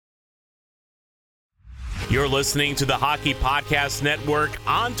You're listening to the Hockey Podcast Network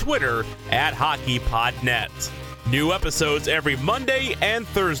on Twitter at HockeyPodNet. New episodes every Monday and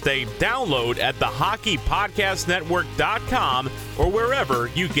Thursday. Download at thehockeypodcastnetwork.com or wherever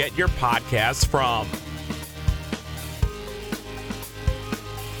you get your podcasts from.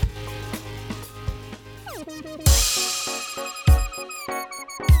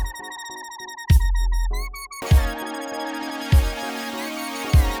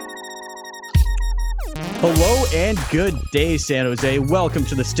 Hello and good day, San Jose. Welcome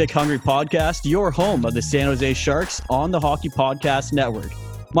to the Stick Hungry Podcast, your home of the San Jose Sharks on the Hockey Podcast Network.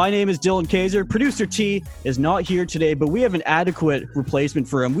 My name is Dylan Kaiser. Producer T is not here today, but we have an adequate replacement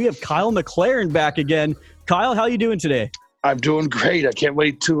for him. We have Kyle McLaren back again. Kyle, how you doing today? I'm doing great. I can't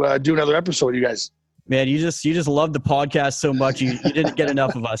wait to do another episode with you guys. Man, you just love the podcast so much. You didn't get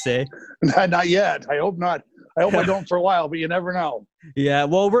enough of us, eh? Not yet. I hope not. I hope I don't for a while, but you never know. Yeah,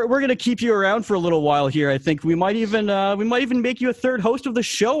 well, we're gonna keep you around for a little while here. I think we might even make you a third host of the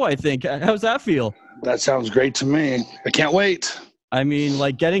show. I think. How's that feel? That sounds great to me. I can't wait. I mean,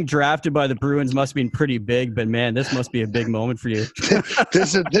 like, getting drafted by the Bruins must have been pretty big, but man, this must be a big moment for you.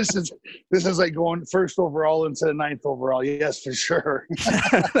 This is like going first overall instead of ninth overall. Yes, for sure.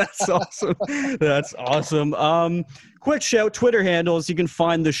 That's awesome. That's awesome. Quick shout, Twitter handles. You can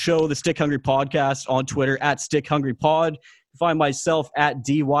find the show, the Stick Hungry Podcast, on Twitter at Stick Hungry Pod. Find myself at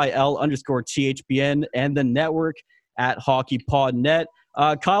DYL_THBN and the network at HockeyPodNet.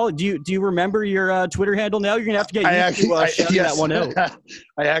 Kyle, do you remember your Twitter handle now? You're going to have to get used to shouting that one out.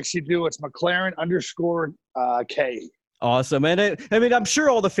 I actually do. It's McLaren_K. Awesome. And I mean, I'm sure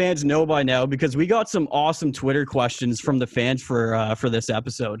all the fans know by now because we got some awesome Twitter questions from the fans for this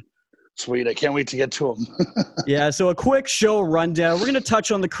episode. Sweet. I can't wait to get to them. Yeah, so a quick show rundown. We're going to touch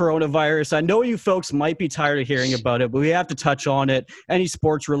on the coronavirus. I know you folks might be tired of hearing about it, but we have to touch on it. Any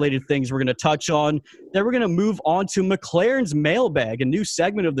sports-related things we're going to touch on. Then we're going to move on to McLaren's Mailbag, a new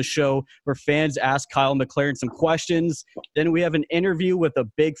segment of the show where fans ask Kyle McLaren some questions. Then we have an interview with a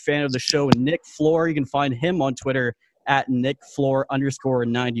big fan of the show, Nick Floor. You can find him on Twitter at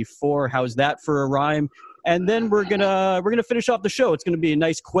NickFloor_94. How's that for a rhyme? And then we're gonna finish off the show. It's gonna be a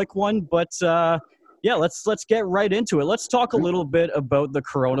nice quick one, but yeah, let's get right into it. Let's talk a little bit about the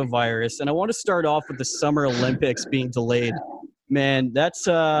coronavirus, and I want to start off with the Summer Olympics being delayed. Man, that's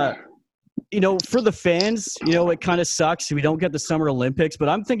for the fans, it kind of sucks we don't get the Summer Olympics, but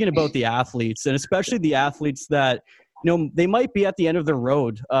I'm thinking about the athletes, and especially the athletes that they might be at the end of the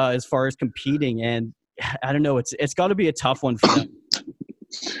road as far as competing, and I don't know, it's got to be a tough one for them.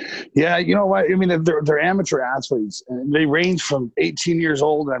 Yeah, you know what? I mean, they're amateur athletes, and they range from 18 years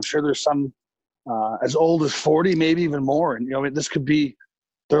old, and I'm sure there's some as old as 40, maybe even more. And this could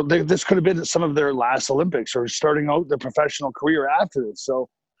have been some of their last Olympics or starting out their professional career after this. So,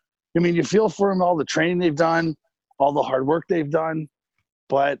 I mean, you feel for them, all the training they've done, all the hard work they've done,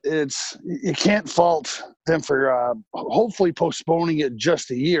 but you can't fault them for hopefully postponing it just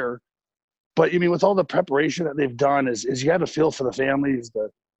a year. But I mean, with all the preparation that they've done, is you got to feel for the families, the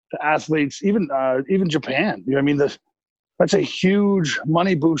athletes, even Japan. That's a huge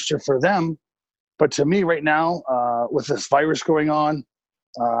money booster for them. But to me, right now, with this virus going on,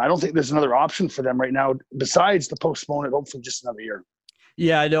 I don't think there's another option for them right now besides to postpone it, hopefully just another year.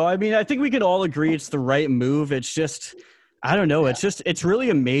 Yeah, I know. I mean, I think we can all agree it's the right move. It's just, I don't know. It's really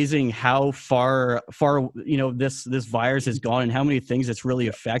amazing how far this virus has gone and how many things it's really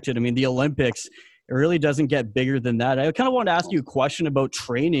affected. I mean, the Olympics, it really doesn't get bigger than that. I kind of want to ask you a question about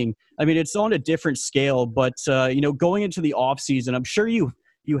training. I mean, it's on a different scale, but going into the off season, I'm sure you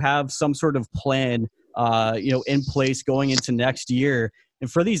have some sort of plan in place going into next year.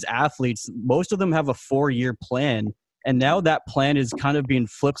 And for these athletes, most of them have a 4-year plan. And now that plan is kind of being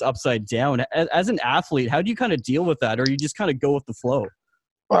flipped upside down. As an athlete, how do you kind of deal with that? Or you just kind of go with the flow?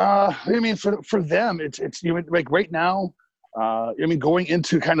 I mean, for them, it's like right now, going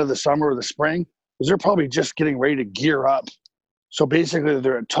into kind of the summer or the spring, is they're probably just getting ready to gear up. So basically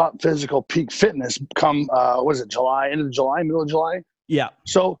they're at top physical peak fitness come, July, end of July, middle of July? Yeah.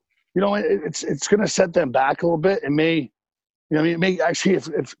 So, it's going to set them back a little bit. It may actually,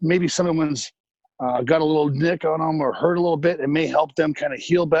 if maybe someone's got a little nick on them or hurt a little bit, it may help them kind of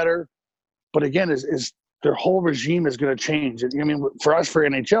heal better. But again, is their whole regime is going to change. I mean, for us, for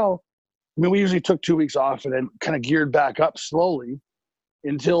NHL, we usually took 2 weeks off and then kind of geared back up slowly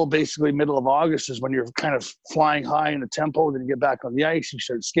until basically middle of August is when you're kind of flying high in the tempo. Then you get back on the ice, you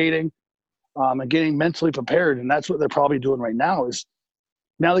start skating and getting mentally prepared. And that's what they're probably doing right now is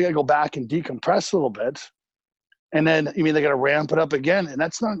now they got to go back and decompress a little bit. And then, they got to ramp it up again. And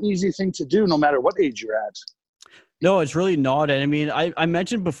that's not an easy thing to do no matter what age you're at. No, it's really not. And I mean, I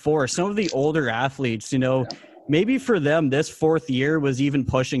mentioned before, some of the older athletes, maybe for them, this fourth year was even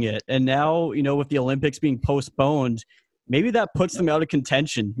pushing it. And now, with the Olympics being postponed, maybe that puts them out of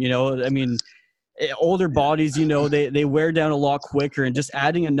contention. I mean, older bodies, they wear down a lot quicker, and just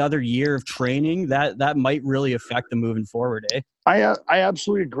adding another year of training, that might really affect them moving forward, eh? I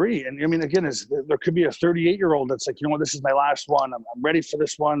absolutely agree. And I mean, again, there could be a 38-year-old that's like, this is my last one. I'm ready for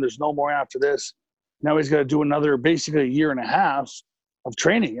this one. There's no more after this. Now he's got to do another, basically a year and a half of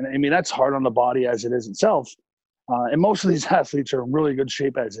training. And I mean, that's hard on the body as it is itself. And most of these athletes are in really good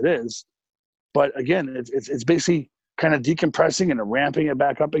shape as it is. But again, it's basically kind of decompressing and ramping it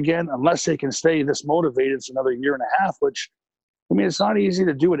back up again, unless they can stay this motivated for another year and a half, which, I mean, it's not easy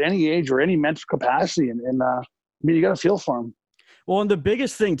to do at any age or any mental capacity. And I mean, you got to feel for them. Well, and the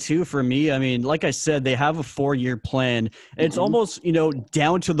biggest thing too for me, I mean, like I said, they have a 4-year plan. It's almost,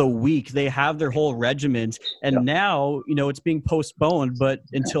 down to the week. They have their whole regiment, and now, it's being postponed. But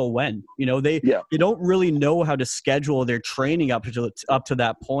until when? They don't really know how to schedule their training up to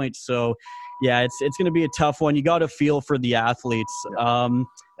that point. So, yeah, it's going to be a tough one. You got to feel for the athletes. Some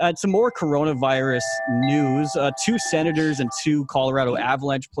more coronavirus news. 2 Senators and 2 Colorado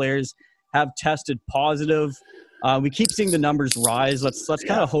Avalanche players have tested positive. We keep seeing the numbers rise. Let's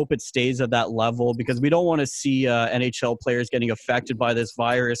kind of hope it stays at that level, because we don't want to see NHL players getting affected by this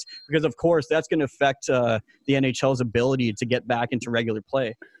virus, because, of course, that's going to affect the NHL's ability to get back into regular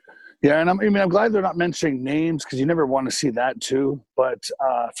play. Yeah, and I'm glad they're not mentioning names, because you never want to see that too. But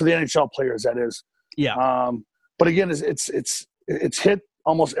for the NHL players, that is. Yeah. But again, it's hit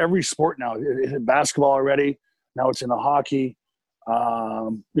almost every sport now. It hit basketball already. Now it's into hockey.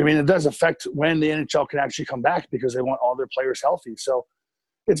 I mean, it does affect when the NHL can actually come back, because they want all their players healthy. So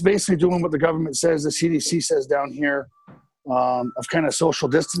it's basically doing what the government says, the CDC says down here, of kind of social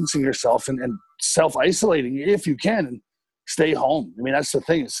distancing yourself and self-isolating if you can, and stay home. I mean, that's the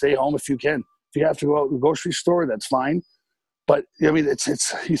thing. Stay home if you can. If you have to go out to the grocery store, that's fine. But I mean, it's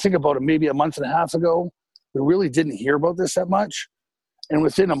you think about it, maybe a month and a half ago, we really didn't hear about this that much. And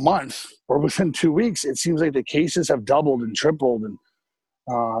within a month or within 2 weeks, it seems like the cases have doubled and tripled. And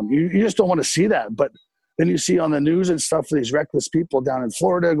you just don't want to see that. But then you see on the news and stuff, these reckless people down in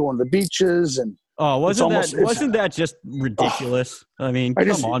Florida going to the beaches. And wasn't that just ridiculous? I mean,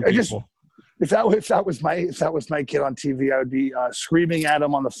 come on, people. If that was my kid on TV, I would be screaming at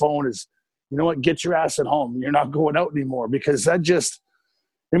him on the phone, is, you know what, get your ass at home. You're not going out anymore. Because that just,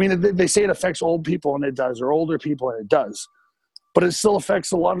 I mean, they say it affects old people, and it does, or older people, and it does. But it still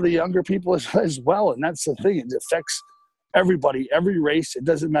affects a lot of the younger people as well. And that's the thing. It affects everybody, every race. It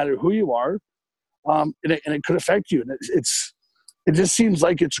doesn't matter who you are. And it could affect you. And it just seems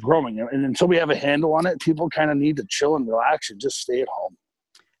like it's growing. And until we have a handle on it, people kind of need to chill and relax and just stay at home.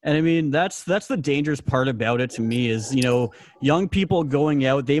 And I mean, that's the dangerous part about it to me is, young people going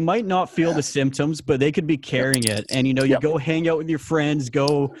out, they might not feel the symptoms, but they could be carrying it. And, you go hang out with your friends,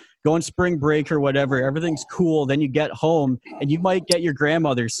 go on spring break or whatever, everything's cool. Then you get home and you might get your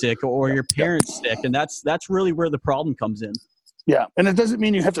grandmother sick or your parents sick. And that's really where the problem comes in. Yeah. And it doesn't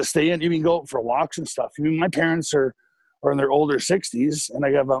mean you have to stay in. You can go out for walks and stuff. I mean, my parents are in their older 60s, and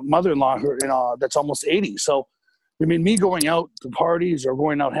I have a mother-in-law who, that's almost 80. So, I mean, me going out to parties or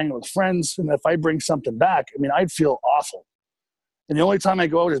going out hanging with friends, and if I bring something back, I mean, I'd feel awful. And the only time I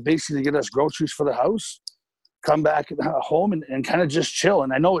go out is basically to get us groceries for the house, come back home and kind of just chill.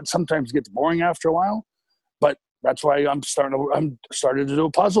 And I know it sometimes gets boring after a while, but that's why I'm started to do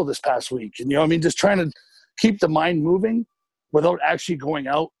a puzzle this past week. And, just trying to keep the mind moving without actually going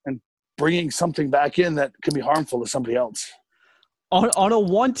out and bringing something back in that can be harmful to somebody else. On a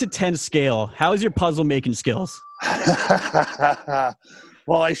 1 to 10 scale, how's your puzzle making skills?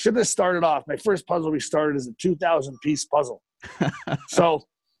 Well, I should have started off. My first puzzle we started is a 2,000-piece puzzle. So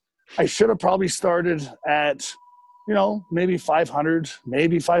I should have probably started at, maybe 500,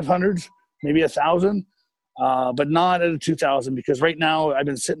 maybe 1,000, but not at a 2,000, because right now I've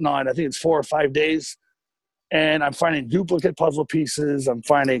been sitting on, I think it's 4 or 5 days, and I'm finding duplicate puzzle pieces. I'm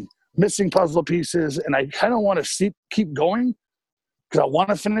finding missing puzzle pieces, and I kind of want to keep going, because I want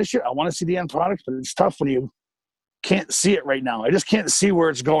to finish it. I want to see the end product, but it's tough when you can't see it right now. I just can't see where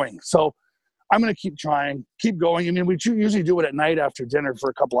it's going. So I'm going to keep trying, keep going. I mean, we usually do it at night after dinner for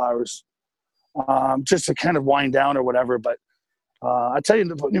a couple hours, just to kind of wind down or whatever. But I tell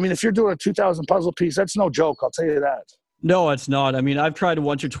you, I mean, if you're doing a 2,000 puzzle piece, that's no joke. I'll tell you that. No, it's not. I mean, I've tried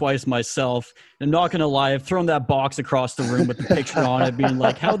once or twice myself. I'm not going to lie. I've thrown that box across the room with the picture on it, being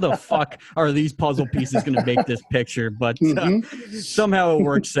like, how the fuck are these puzzle pieces going to make this picture? But somehow it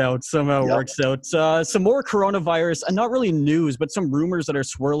works out. Some more coronavirus, and not really news, but some rumors that are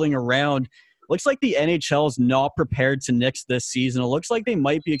swirling around. looks like the NHL is not prepared to nix this season. It looks like they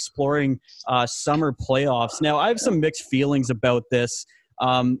might be exploring summer playoffs. Now, I have some mixed feelings about this.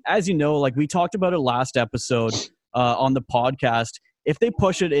 As you know, like we talked about it last episode on the podcast, if they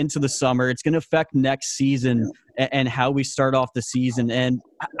push it into the summer, it's going to affect next season and how we start off the season. And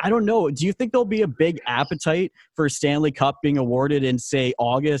I don't know, do you think there'll be a big appetite for Stanley Cup being awarded in, say,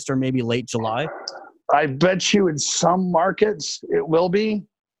 August or maybe late July? I bet you in some markets it will be,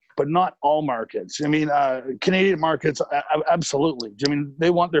 but not all markets. I mean, Canadian markets, absolutely. I mean, they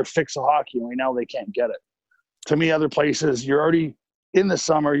want their fix of hockey, and right now they can't get it. To me, other places, you're already in the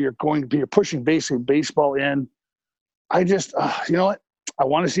summer, you're pushing basically baseball in. I just, you know what? I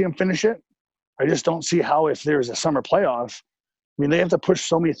want to see them finish it. I just don't see how, if there's a summer playoff, I mean, they have to push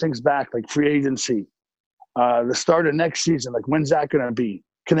so many things back, like free agency, the start of next season. Like, when's that going to be?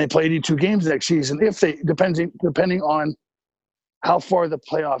 Can they play 82 games next season? If they, depending on how far the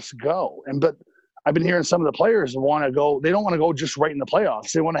playoffs go. But I've been hearing some of the players want to go. They don't want to go just right in the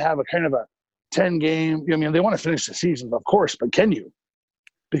playoffs. They want to have a kind of a 10-game. I mean, they want to finish the season, of course, but can you?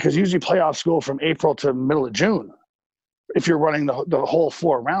 Because usually playoffs go from April to middle of June. If you're running the whole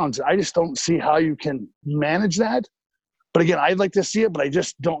 4 rounds, I just don't see how you can manage that. But again, I'd like to see it, but I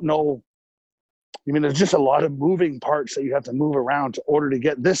just don't know. I mean, there's just a lot of moving parts that you have to move around in order to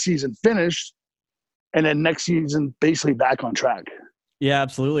get this season finished and then next season basically back on track. Yeah,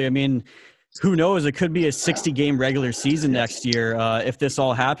 absolutely. I mean, who knows? It could be a 60-game regular season next year if this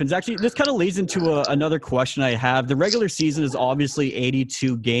all happens. Actually, this kind of leads into another question I have. The regular season is obviously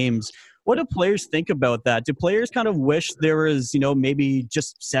 82 games. What do players think about that? Do players kind of wish there was, maybe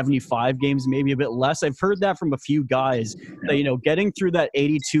just 75 games, maybe a bit less? I've heard that from a few guys that, getting through that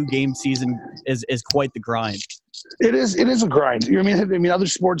 82-game season is quite the grind. It is a grind. I mean, other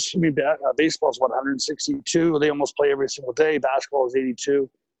sports, baseball is 162. They almost play every single day. Basketball is 82.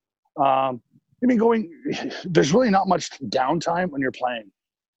 There's really not much downtime when you're playing.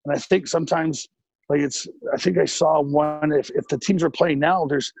 And I think sometimes, I think I saw one, if the teams are playing now,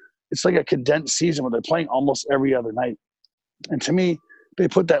 it's like a condensed season where they're playing almost every other night. And to me, they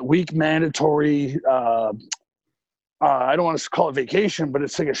put that week mandatory, I don't want to call it vacation, but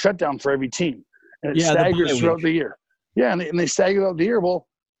it's like a shutdown for every team. And it staggers throughout the year. Yeah, and they stagger throughout the year. Well,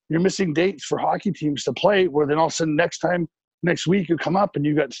 you're missing dates for hockey teams to play, where then all of a sudden next week you come up and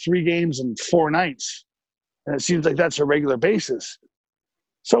you got 3 games and 4 nights. And it seems like that's a regular basis.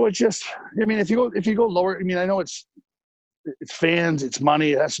 So it's just, if you go lower, I know it's fans, it's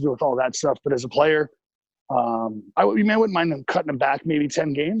money, it has to do with all that stuff. But as a player, I wouldn't mind them cutting them back maybe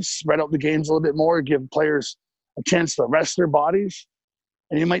 10 games, spread out the games a little bit more, give players a chance to rest their bodies.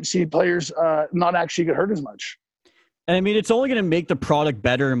 And you might see players not actually get hurt as much. And it's only going to make the product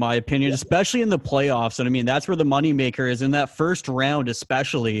better, in my opinion, especially in the playoffs. And that's where the moneymaker is in that first round,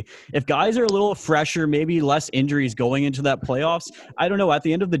 especially. If guys are a little fresher, maybe less injuries going into that playoffs, I don't know. At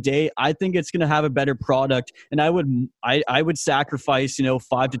the end of the day, I think it's going to have a better product. And I would sacrifice,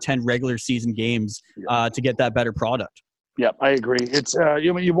 5 to 10 regular season games to get that better product. Yeah, I agree. It's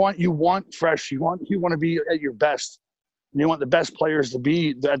you want fresh. You want to be at your best. And you want the best players to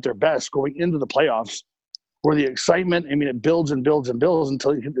be at their best going into the playoffs, where the excitement, it builds and builds and builds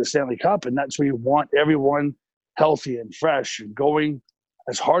until you hit the Stanley Cup. And that's where you want everyone healthy and fresh and going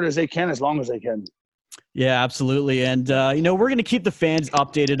as hard as they can, as long as they can. Yeah, absolutely. And, we're going to keep the fans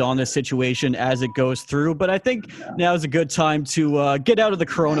updated on this situation as it goes through. But I think now is a good time to get out of the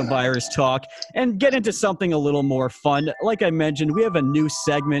coronavirus talk and get into something a little more fun. Like I mentioned, we have a new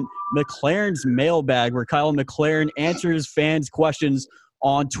segment, McLaren's Mailbag, where Kyle McLaren answers fans' questions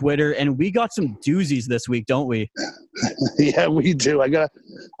on Twitter. And we got some doozies this week, don't we? Yeah, we do. I got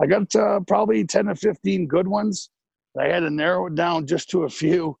probably 10 or 15 good ones. I had to narrow it down just to a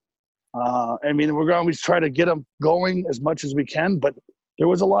few. We're going to always try to get them going as much as we can, but there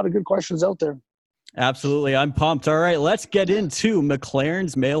was a lot of good questions out there. Absolutely. I'm pumped. All right, let's get into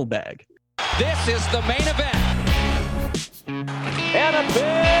McLaren's Mailbag. This is the main event. And a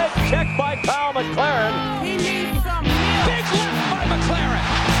big check by Kyle McLaren. He needs some big left by McLaren.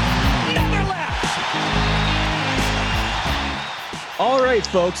 Another left. All right,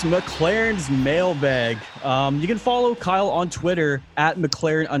 folks, McLaren's Mailbag. You can follow Kyle on Twitter at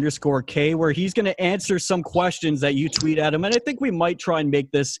McLaren_K, where he's going to answer some questions that you tweet at him. And I think we might try and make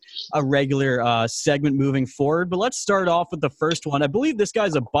this a regular segment moving forward. But let's start off with the first one. I believe this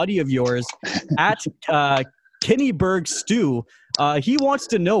guy's a buddy of yours at Kennyberg Stew. He wants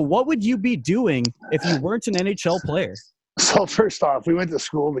to know, what would you be doing if you weren't an NHL player? So first off, we went to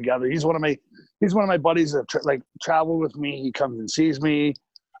school together. He's one of my buddies that travel with me. He comes and sees me.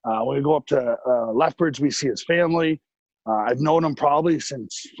 When we go up to Lethbridge, we see his family. I've known him probably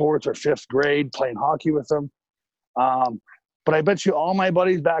since 4th or 5th grade, playing hockey with him. But I bet you all my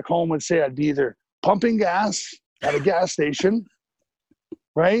buddies back home would say I'd be either pumping gas at a gas station,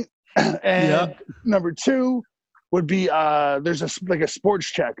 right? And number 2 would be there's a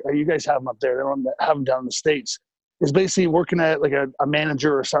sports check. You guys have them up there. They don't have them down in the States. It's basically working at like a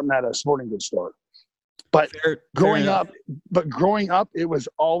manager or something at a sporting goods store. But growing up, it was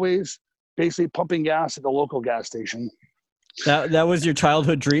always basically pumping gas at the local gas station. That was your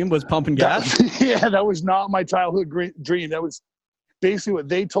childhood dream, was pumping gas? That was not my childhood dream. That was basically what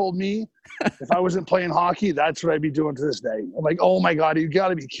they told me. If I wasn't playing hockey, that's what I'd be doing to this day. I'm like, oh my God, you got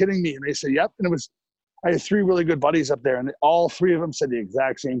to be kidding me. And they said, yep. And I had 3 really good buddies up there, and all 3 of them said the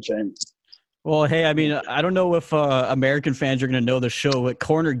exact same thing. Well, hey, I mean, I don't know if American fans are going to know the show at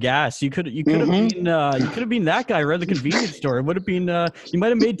Corner Gas. You could have been that guy right at the convenience store. It would have been you might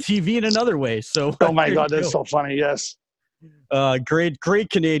have made TV in another way. So oh my God, that's so funny. Yes. Great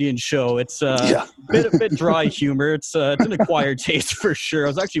Canadian show. It's a bit dry humor. It's an acquired taste for sure. I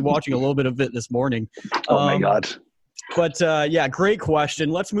was actually watching a little bit of it this morning. Oh my God. But great question.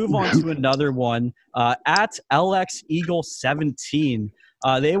 Let's move on to another one. At LX Eagle 17,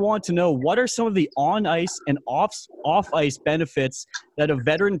 they want to know, what are some of the on-ice and off-ice benefits that a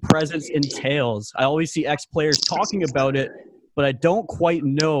veteran presence entails? I always see ex-players talking about it, but I don't quite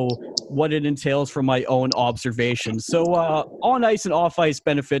know what it entails from my own observations. So on-ice and off-ice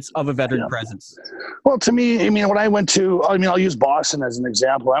benefits of a veteran presence. Well, to me, I mean, when I went to, I'll use Boston as an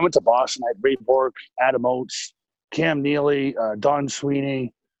example. I went to Boston. I had Ray Bourque, Adam Oates, Cam Neely, Don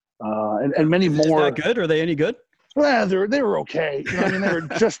Sweeney, and many more. Is that good? Are they any good? Well, they were okay. You know, I mean, they were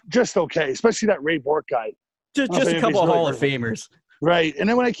just okay, especially that Ray Bourque guy. Just a couple of Hall of Famers. Right. And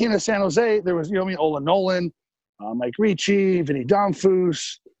then when I came to San Jose, there was, Ola Nolan, Mike Ricci, Vinny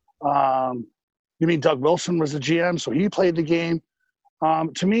Domfus. You mean Doug Wilson was the GM, so he played the game.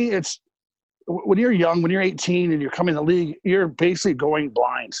 To me, it's when you're young, when you're 18 and you're coming to the league, you're basically going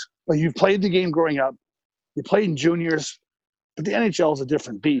blind. Like, you've played the game growing up. You played in juniors, but the NHL is a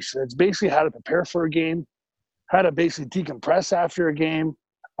different beast. It's basically how to prepare for a game, how to basically decompress after a game,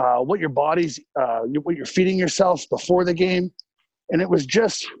 what your body's, what you're feeding yourself before the game. And it was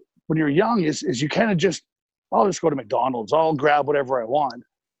just, when you're young, is you kind of just, I'll just go to McDonald's, I'll grab whatever I want.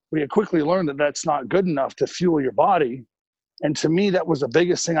 But you quickly learn that that's not good enough to fuel your body. And to me, that was the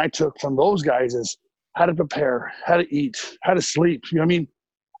biggest thing I took from those guys, is how to prepare, how to eat, how to sleep. You know what I mean?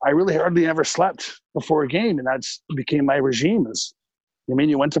 I really hardly ever slept before a game, and that's became my regime.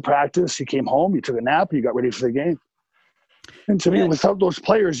 You went to practice, you came home, you took a nap, you got ready for the game. And to me, without those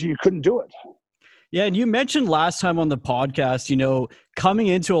players, you couldn't do it. Yeah, and you mentioned last time on the podcast, coming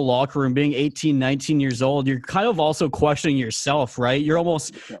into a locker room, being 18, 19 years old, you're kind of also questioning yourself, right? You're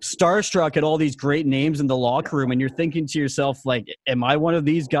almost starstruck at all these great names in the locker room, and you're thinking to yourself, like, am I one of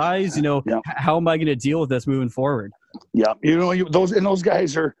these guys? How am I going to deal with this moving forward? Yeah, those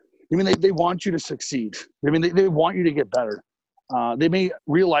guys are, they want you to succeed. They want you to get better. They may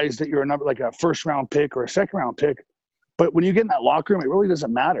realize that you're like a first-round pick or a second-round pick, but when you get in that locker room, it really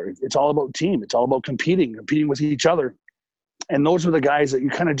doesn't matter. It's all about team. It's all about competing with each other. And those are the guys that you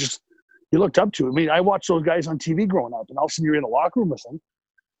kind of you looked up to. I watched those guys on TV growing up, and all of a sudden you're in the locker room with them.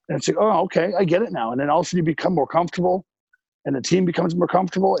 And it's like, oh, okay, I get it now. And then all of a sudden you become more comfortable, and the team becomes more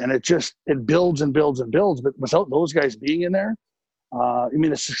comfortable, and it builds and builds and builds. But without those guys being in there,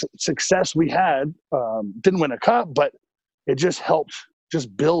 the success we had, didn't win a cup, but it just helped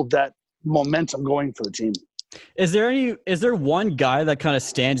build that momentum going for the team. Is there one guy that kind of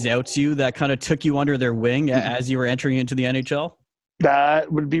stands out to you that kind of took you under their wing as you were entering into the NHL? That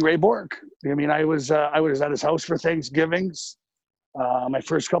would be Ray Bourque. I was at his house for Thanksgivings, my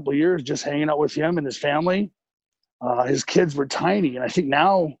first couple of years, just hanging out with him and his family. His kids were tiny, and I think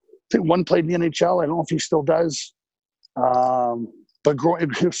one played in the NHL. I don't know if he still does. But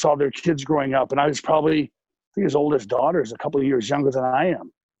saw their kids growing up, and I was probably, I think his oldest daughter is a couple of years younger than I am.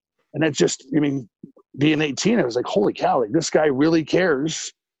 And it just, being 18, I was like, holy cow, like, this guy really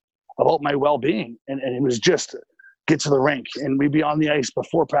cares about my well-being. And it was just get to the rink, and we'd be on the ice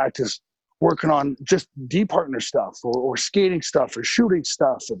before practice working on just D-partner stuff or skating stuff or shooting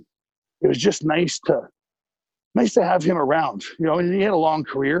stuff. And it was just nice to have him around, and he had a long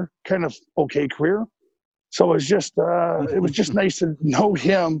career, kind of okay career. So it was just nice to know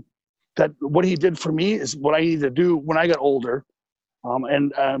him, that what he did for me is what I needed to do when I got older.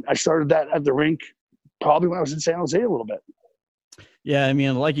 I started that at the rink probably when I was in San Jose a little bit. Yeah,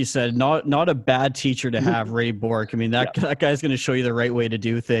 like you said, not a bad teacher to have, Ray Bourque. That guy's going to show you the right way to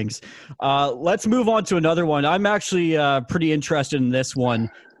do things. Let's move on to another one. I'm actually pretty interested in this one.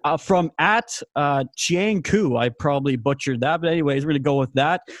 from Chiang Ku. I probably butchered that, but anyways, we're going to go with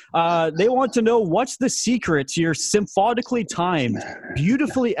that. They want to know, what's the secret to your symphonically timed,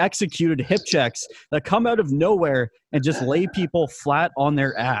 beautifully executed hip checks that come out of nowhere and just lay people flat on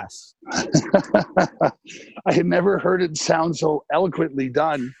their ass? I had never heard it sound so eloquently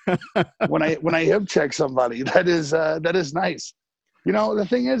done when I hip check somebody. That is nice. You know, the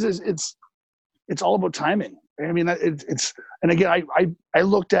thing is it's all about timing. I mean, and again, I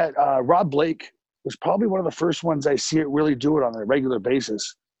looked at Rob Blake was probably one of the first ones I see it really do it on a regular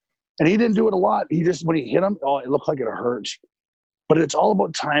basis. And he didn't do it a lot. He just, when he hit him, it looked like it hurt. But it's all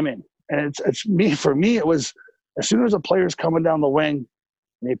about timing. And for me, it was as soon as a player's coming down the wing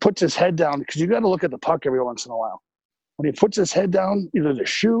and he puts his head down, because you got to look at the puck every once in a while. When he puts his head down, either to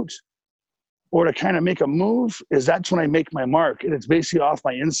shoot or to kind of make a move, that's when I make my mark. And it's basically off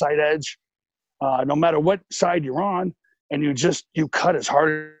my inside edge. No matter what side you're on, and you cut as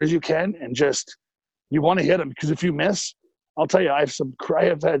hard as you can, and you want to hit them, because if you miss, I'll tell you, I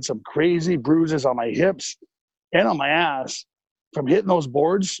have had some crazy bruises on my hips and on my ass from hitting those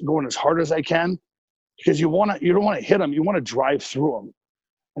boards, going as hard as I can, because you don't want to hit them, you want to drive through them.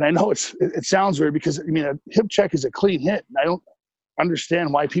 And I know it sounds weird, because I mean, a hip check is a clean hit, and I don't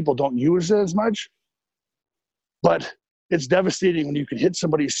understand why people don't use it as much, but it's devastating when you can hit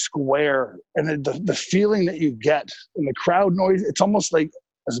somebody square, and the feeling that you get and the crowd noise, it's almost like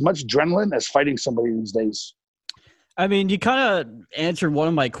as much adrenaline as fighting somebody these days. I mean, you kind of answered one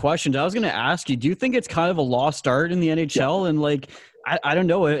of my questions. I was going to ask you, do you think it's kind of a lost art in the NHL? Yeah. And like, I don't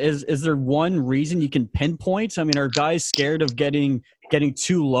know, is there one reason you can pinpoint? I mean, are guys scared of getting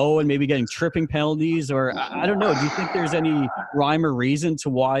too low and maybe getting tripping penalties? Or I don't know. Do you think there's any rhyme or reason to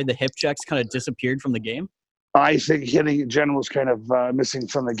why the hip checks kind of disappeared from the game? I think hitting in general is kind of missing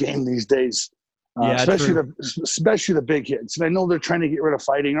from the game these days, especially the big hits. And I know they're trying to get rid of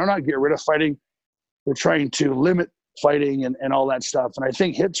fighting, or not get rid of fighting. They're trying to limit fighting and all that stuff. And I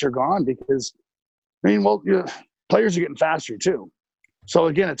think hits are gone because, players are getting faster too. So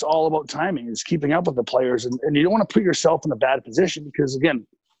again, it's all about timing. It's keeping up with the players, and you don't want to put yourself in a bad position, because again,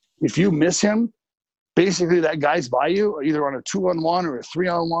 if you miss him, basically that guy's by you either on a 2-on-1 or a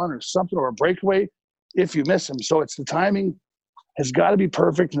 3-on-1 or something, or a breakaway. If you miss him. So it's the timing has got to be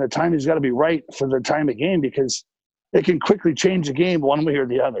perfect, and the timing has got to be right for the time of game, because it can quickly change the game one way or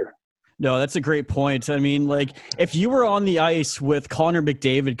the other. No, that's a great point. I mean, like, if you were on the ice with Connor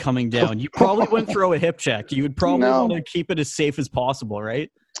McDavid coming down, you probably wouldn't throw a hip check. You would probably want to keep it as safe as possible,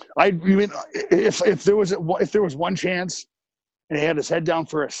 right? I mean, if there was one chance and he had his head down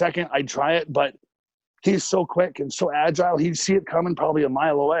for a second, I'd try it. But he's so quick and so agile, he'd see it coming probably a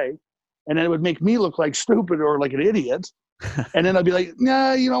mile away. And then it would make me look like stupid or like an idiot. And then I'd be like,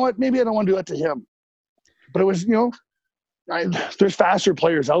 nah, you know what? Maybe I don't want to do that to him. But it was, there's faster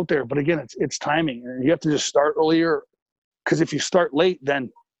players out there. But again, it's timing. You have to just start earlier, because if you start late, then,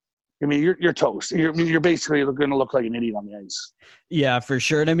 I mean, you're toast. You're basically going to look like an idiot on the ice. Yeah, for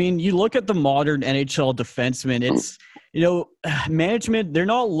sure. And I mean, you look at the modern NHL defenseman, it's, management, they're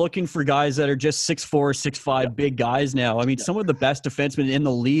not looking for guys that are just 6'4", 6'5", big guys now. I mean, some of the best defensemen in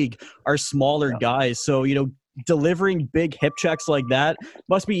the league are smaller guys. So, delivering big hip checks like that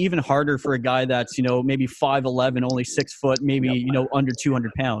must be even harder for a guy that's, maybe 5'11", only 6 foot, maybe, under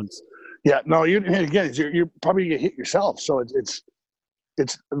 200 pounds. Yeah, no, you're probably going to hit yourself. So there's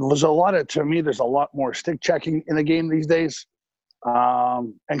a lot more stick checking in the game these days.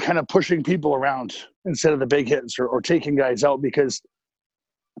 And kind of pushing people around instead of the big hits, or taking guys out, because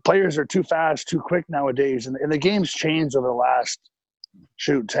players are too fast, too quick nowadays. And the game's changed over the last,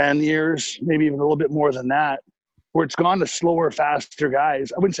 10 years, maybe even a little bit more than that, where it's gone to slower, faster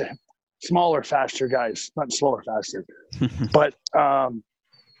guys. I wouldn't say smaller, faster guys, not slower, faster. But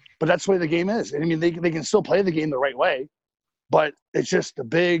that's the way the game is. I mean, they can still play the game the right way, but it's just the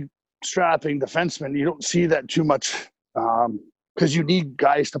big, strapping defenseman. You don't see that too much, because you need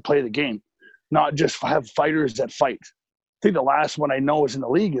guys to play the game, not just have fighters that fight. I think the last one I know is in the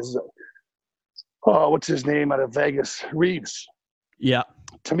league is, what's his name out of Vegas? Reeves. Yeah.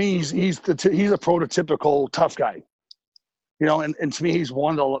 To me, he's a prototypical tough guy, and to me, he's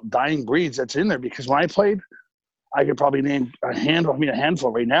one of the dying breeds that's in there, because when I played, I could probably name a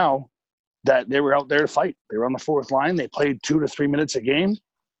handful right now that they were out there to fight. They were on the fourth line. They played 2 to 3 minutes a game.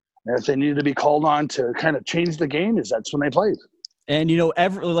 And if they needed to be called on to kind of change the game, that's when they played. And,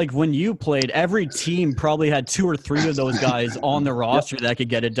 when you played, every team probably had 2 or 3 of those guys on the roster that could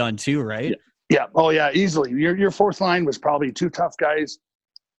get it done too, right? Yeah. Oh, yeah, easily. Your fourth line was probably 2 tough guys,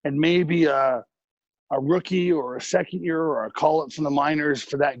 and maybe a rookie or a second year or a call-up from the minors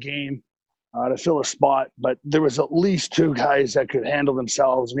for that game. to fill a spot, but there was at least two guys that could handle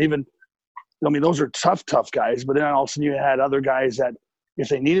themselves. And even, I mean, those are tough guys, but then all of a sudden you had other guys that if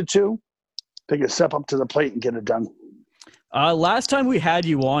they needed to, they could step up to the plate and get it done. Last time we had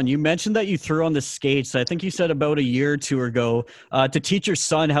you on, you mentioned that you threw on the skates. I think you said about a year or two ago to teach your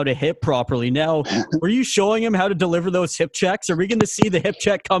son how to hit properly. Now, were you showing him how to deliver those hip checks? Are we going to see the hip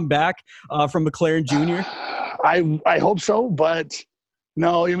check come back from McLaren Jr.? I hope so, but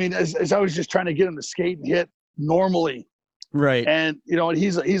no. I mean, as I was just trying to get him to skate and hit normally, right? And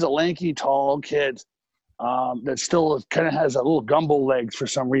he's a lanky, tall kid that still kind of has a little gumbo legs for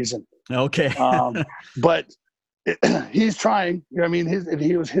some reason. Okay, but. He's trying. I mean, his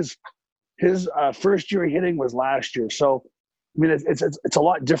first year hitting was last year. So, I mean, it's a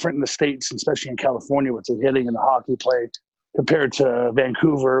lot different in the States, especially in California with the hitting and the hockey play compared to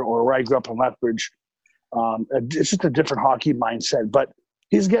Vancouver or where I grew up in Lethbridge. It's just a different hockey mindset. But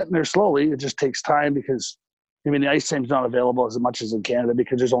he's getting there slowly. It just takes time because, I mean, the ice time's not available as much as in Canada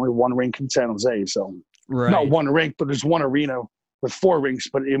because there's only one rink in San Jose. So, right. Not one rink, but there's one arena with 4 rinks.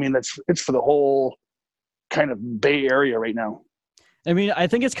 But, I mean, it's for the whole kind of Bay Area right now. I mean, I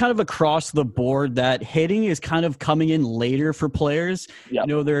think it's kind of across the board that hitting is kind of coming in later for players.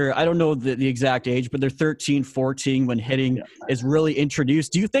 Yep. They're, I don't know the exact age, but they're 13, 14 when hitting is really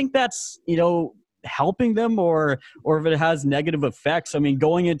introduced. Do you think that's, helping them or if it has negative effects? I mean,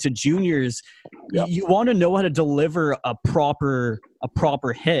 going into juniors, you want to know how to deliver a proper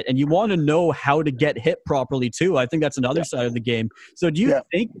hit, and you want to know how to get hit properly too. I think that's another side of the game. So do you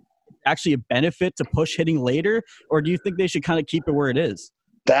think actually a benefit to push hitting later, or do you think they should kind of keep it where it is?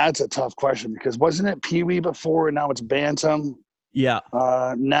 That's a tough question because wasn't it Pee Wee before and now it's Bantam? Yeah.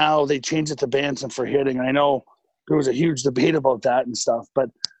 Now they changed it to Bantam for hitting. And I know there was a huge debate about that and stuff,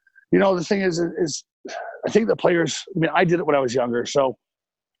 but the thing is I think the players, I mean, I did it when I was younger. So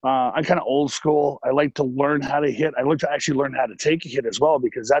I'm kind of old school. I like to learn how to hit. I like to actually learn how to take a hit as well,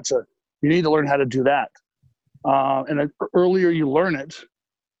 because you need to learn how to do that. And the earlier you learn it,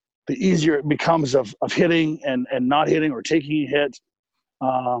 the easier it becomes of hitting and not hitting or taking a hit.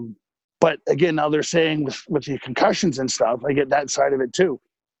 But again, now they're saying with the concussions and stuff, I get that side of it too.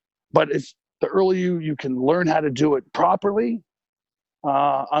 But if the earlier you can learn how to do it properly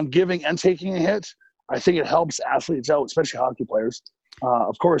on giving and taking a hit, I think it helps athletes out, especially hockey players,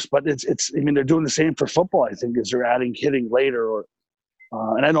 of course. But I mean, they're doing the same for football, I think, as they're adding hitting later.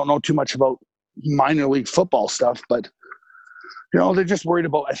 And I don't know too much about minor league football stuff, but they're just worried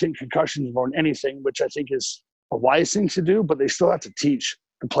about, I think, concussions more than anything, which I think is a wise thing to do, but they still have to teach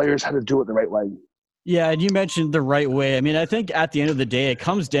the players how to do it the right way. Yeah, and you mentioned the right way. I mean, I think at the end of the day, it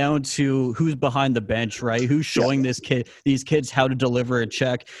comes down to who's behind the bench, right? Who's showing these kids how to deliver a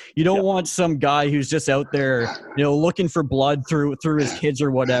check. You don't want some guy who's just out there, looking for blood through his kids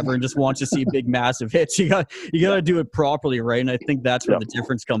or whatever, and just wants to see big, massive hits. You got to do it properly, right? And I think that's where the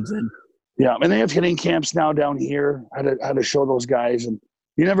difference comes in. Yeah, and they have hitting camps now down here, how to show those guys. And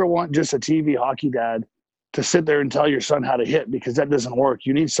you never want just a TV hockey dad to sit there and tell your son how to hit, because that doesn't work.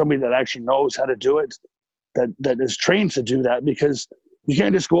 You need somebody that actually knows how to do it, that is trained to do that, because you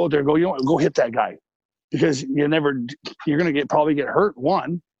can't just go out there and go, go hit that guy, because you're going to probably get hurt,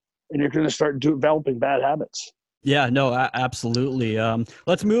 one, and you're going to start developing bad habits. Yeah, no, absolutely.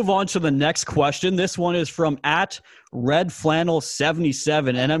 Let's move on to the nenext question. This one is from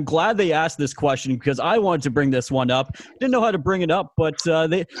 @RedFlannel77, and I'm glad they asked this question because I wanted to bring this one up. Didn't know how to bring it up, but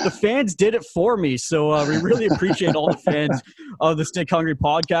the fans did it for me, so we really appreciate all the fans of the Stick Hungry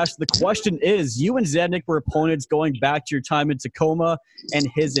podcast. The question is, you and Zednik were opponents going back to your time in Tacoma and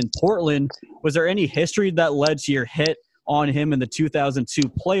his in Portland. Was there any history that led to your hit on him in the 2002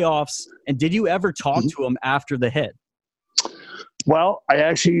 playoffs, and did you ever talk to him after the hit? Well, I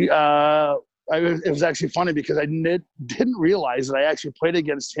actually it was actually funny because I didn't realize that I actually played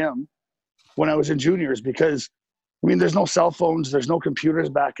against him when I was in juniors, because I mean, there's no cell phones, there's no computers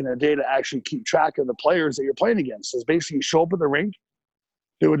back in the day to actually keep track of the players that you're playing against. So it's basically you show up at the rink,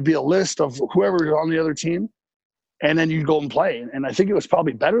 there would be a list of whoever is on the other team, and then you'd go and play. And I think it was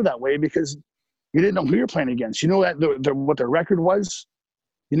probably better that way because you didn't know who you're playing against. You know what their record was.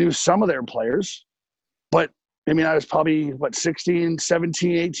 You knew some of their players. But, I mean, I was probably, 16,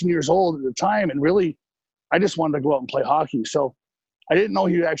 17, 18 years old at the time. And really, I just wanted to go out and play hockey. So I didn't know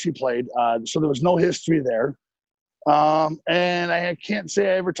he actually played. So there was no history there. And I can't say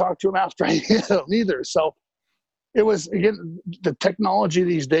I ever talked to him after I hit him either. So it was, again, the technology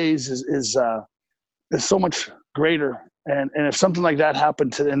these days is so much greater. And if something like that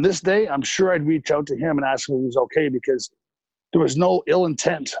happened in this day, I'm sure I'd reach out to him and ask him if he was okay, because there was no ill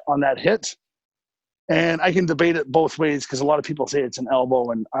intent on that hit. And I can debate it both ways because a lot of people say it's an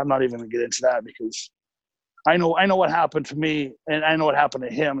elbow, and I'm not even going to get into that because I know what happened to me, and I know what happened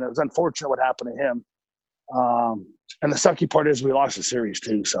to him, and it was unfortunate what happened to him. And the sucky part is we lost the series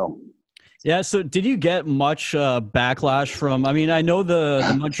too. So. Yeah, so did you get much backlash from, I mean, I know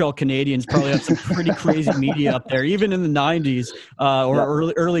the Montreal Canadiens probably had some pretty crazy media up there, even in the 90s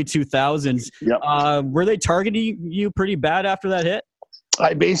or early 2000s. Yep. Were they targeting you pretty bad after that hit?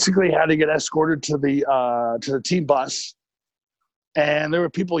 I basically had to get escorted to the team bus, and there were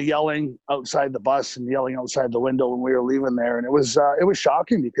people yelling outside the bus and yelling outside the window when we were leaving there. And it was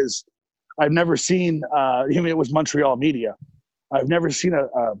shocking because I've never seen, it was Montreal media. I've never seen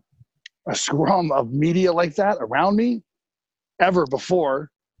a scrum of media like that around me ever before,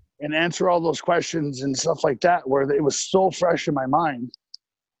 and answer all those questions and stuff like that where it was so fresh in my mind.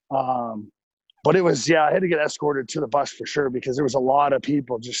 But it was, I had to get escorted to the bus for sure because there was a lot of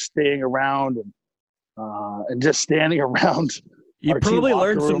people just staying around and just standing around. You probably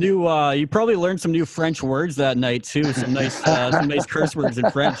learned some new. You probably learned some new French words that night too. Some nice curse words in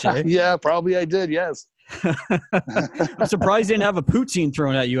French. Eh? Yeah, probably I did. Yes. I'm surprised you didn't have a poutine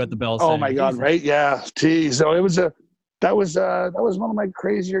thrown at you at the Bell Center. Oh my God! Right? Yeah. Geez. So that was one of my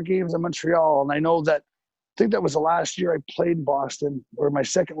crazier games in Montreal, and I know that. I think that was the last year I played in Boston, or my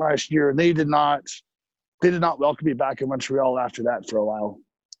second last year, and they did not welcome me back in Montreal after that for a while.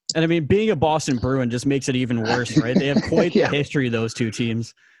 And I mean, being a Boston Bruin just makes it even worse, right? They have quite the history, those two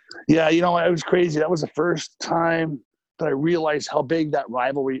teams. Yeah, it was crazy. That was the first time that I realized how big that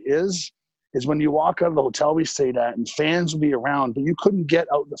rivalry is when you walk out of the hotel we stayed at and fans would be around, but you couldn't get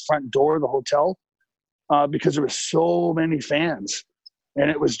out the front door of the hotel because there were so many fans. And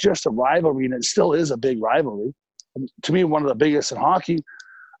it was just a rivalry, and it still is a big rivalry. And to me, one of the biggest in hockey.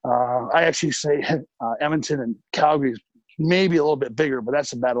 I actually say Edmonton and Calgary is maybe a little bit bigger, but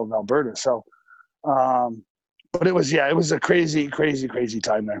that's the Battle of Alberta. So, but it was a crazy, crazy, crazy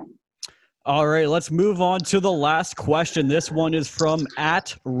time there. All right, let's move on to the last question. This one is from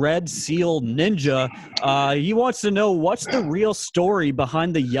 @RedSealNinja. He wants to know what's the real story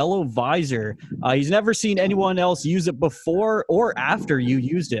behind the yellow visor. He's never seen anyone else use it before or after you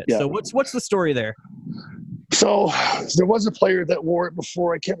used it. Yeah. So what's the story there? So there was a player that wore it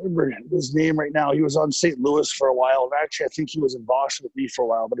before. I can't remember his name right now. He was on St. Louis for a while. And actually, I think he was in Boston with me for a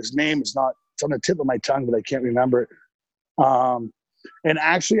while, but his name is not, it's on the tip of my tongue, but I can't remember it. And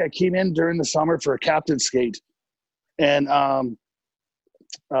actually, I came in during the summer for a captain skate, and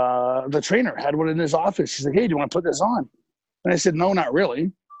the trainer had one in his office. He's like, "Hey, do you want to put this on?" And I said, "No, not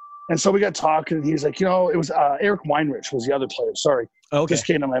really." And so we got talking, and he's like, it was Eric Weinrich was the other player. Sorry, just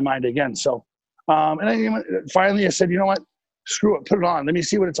came to my mind again. So, and finally I said, "You know what? Screw it, put it on. Let me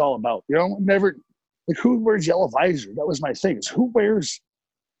see what it's all about." Never like who wears yellow visor? That was my thing. Is who wears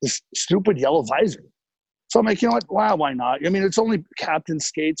this stupid yellow visor? So I'm like, you know what? Wow, why not? I mean, it's only captain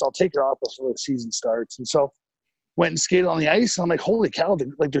skates. I'll take it off before the season starts. And so went and skated on the ice. And I'm like, holy cow,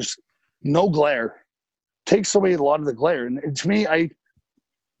 like there's no glare. Takes away a lot of the glare. And to me, I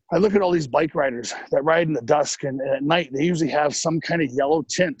look at all these bike riders that ride in the dusk and at night, they usually have some kind of yellow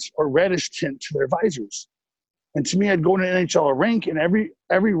tint or reddish tint to their visors. And to me, I'd go to an NHL rink, and every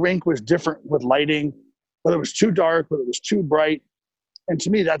rink was different with lighting, whether it was too dark, whether it was too bright. And to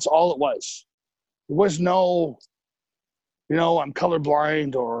me, that's all it was. There was no, I'm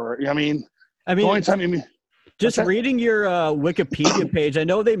colorblind or, the only time just reading your Wikipedia page, I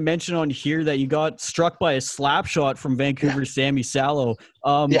know they mentioned on here that you got struck by a slap shot from Vancouver's Sammy Salo.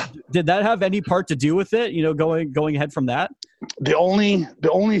 Did that have any part to do with it? Going ahead from that? The only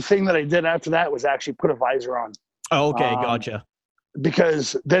thing that I did after that was actually put a visor on. Oh, okay. Gotcha.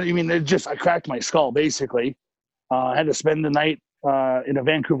 Because then, I cracked my skull basically. I had to spend the night in a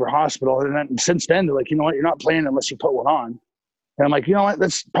Vancouver hospital. And then since then, they're like, you know what, you're not playing unless you put one on. And I'm like, you know what,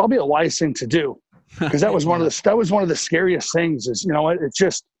 that's probably a wise thing to do. Because that was one of the scariest things is, it's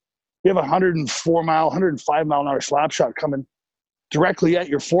just, you have a 105 mile an hour slap shot coming directly at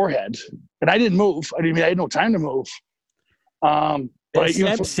your forehead. And I didn't move. I had no time to move. But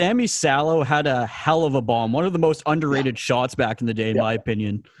Sammy Salo had a hell of a bomb. One of the most underrated shots back in the day, in my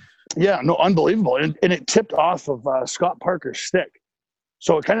opinion. Yeah, no, unbelievable. And it tipped off of Scott Parker's stick.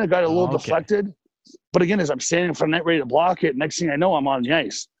 So it kind of got a little deflected. But again, as I'm standing in front of net ready to block it, next thing I know, I'm on the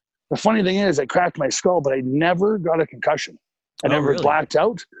ice. The funny thing is I cracked my skull, but I never got a concussion. I never blacked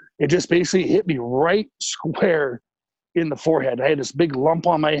out. It just basically hit me right square in the forehead. I had this big lump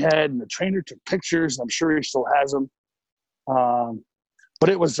on my head, and the trainer took pictures, and I'm sure he still has them. But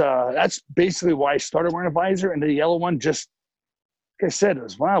it was that's basically why I started wearing a visor. And the yellow one, just like I said, it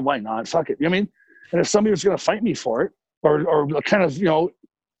was, wow, why not? Fuck it. And if somebody was going to fight me for it or kind of,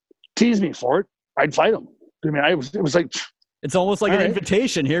 tease me for it, I'd fight him. I mean, it was like, It's almost like an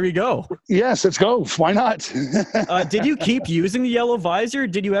invitation. Here we go. Yes, let's go. Why not? Did you keep using the yellow visor? Or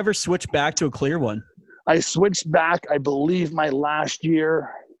did you ever switch back to a clear one? I switched back, I believe, my last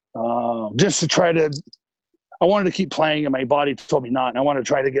year, just to try to. I wanted to keep playing, and my body told me not. And I wanted to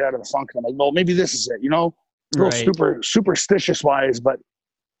try to get out of the funk. And I'm like, well, maybe this is it, you know, a little superstitious wise, but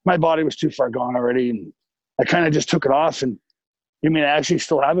my body was too far gone already, and I kind of just took it off. And I mean, I actually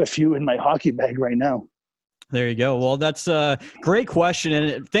still have a few in my hockey bag right now. There you go. Well, that's a great question.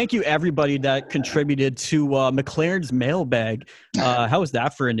 And thank you, everybody that contributed to McLaren's mailbag. How is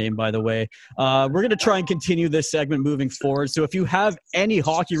that for a name, by the way? We're going to try and continue this segment moving forward. So if you have any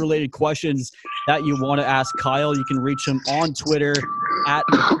hockey-related questions that you want to ask Kyle, you can reach him on Twitter at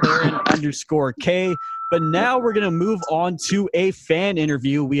McLaren_K. But now we're going to move on to a fan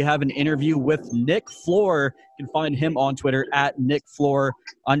interview. We have an interview with Nick Floor. You can find him on Twitter at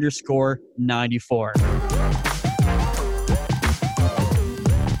NickFloor_94.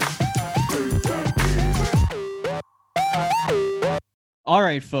 All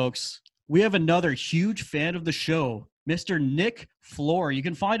right, folks, we have another huge fan of the show, Mr. Nick Floor. You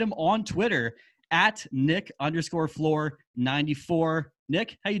can find him on Twitter at Nick_Floor94.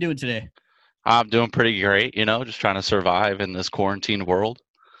 Nick, how you doing today? I'm doing pretty great, you know, just trying to survive in this quarantine world.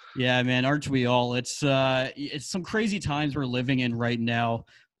 Yeah, man, aren't we all? It's some crazy times we're living in right now,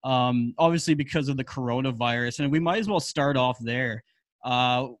 obviously because of the coronavirus, and we might as well start off there.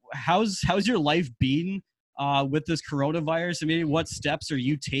 How's your life been with this coronavirus? I mean, what steps are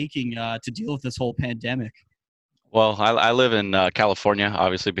you taking to deal with this whole pandemic? Well, I live in California,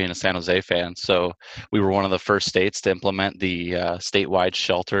 obviously being a San Jose fan. So we were one of the first states to implement the statewide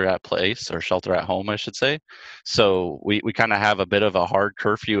shelter at place, or shelter at home, I should say. So we kind of have a bit of a hard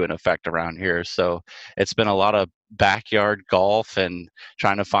curfew in effect around here. So it's been a lot of backyard golf and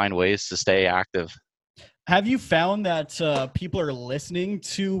trying to find ways to stay active. Have you found that people are listening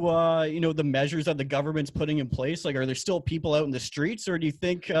to the measures that the government's putting in place? Like, are there still people out in the streets, or do you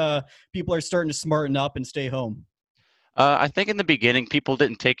think people are starting to smarten up and stay home? I think in the beginning, people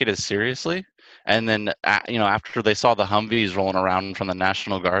didn't take it as seriously. And then, after they saw the Humvees rolling around from the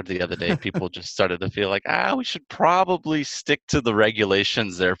National Guard the other day, people just started to feel like, we should probably stick to the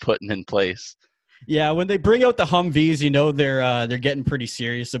regulations they're putting in place. Yeah, when they bring out the Humvees, you know they're getting pretty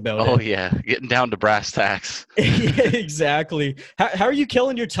serious about it. Oh, yeah, getting down to brass tacks. Yeah, exactly. How are you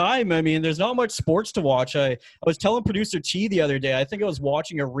killing your time? I mean, there's not much sports to watch. I was telling producer T the other day, I think I was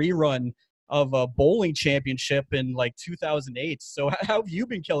watching a rerun of a bowling championship in like 2008. So how have you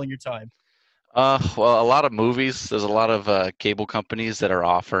been killing your time? Well, a lot of movies. There's a lot of cable companies that are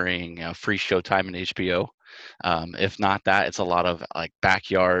offering free Showtime and HBO. If not that, it's a lot of like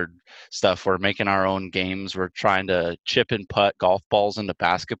backyard stuff. We're making our own games. We're trying to chip and putt golf balls into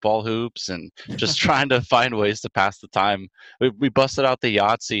basketball hoops and just trying to find ways to pass the time. We busted out the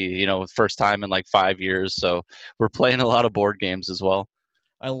Yahtzee, first time in like 5 years. So we're playing a lot of board games as well.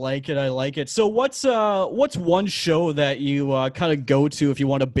 I like it. So what's one show that you kind of go to if you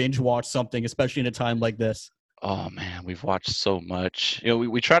want to binge watch something, especially in a time like this? Oh man, we've watched so much.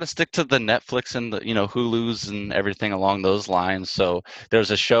 We try to stick to the Netflix and the Hulu's and everything along those lines. So there's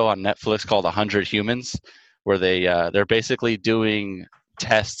a show on Netflix called 100 Humans, where they're basically doing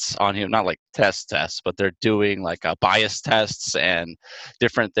tests on him, not like tests, but they're doing like bias tests and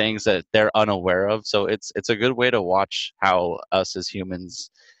different things that they're unaware of. So it's a good way to watch how us as humans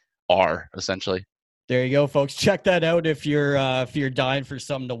are, essentially. There you go, folks. Check that out if you're dying for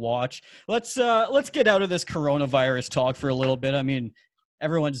something to watch. Let's get out of this coronavirus talk for a little bit. I mean,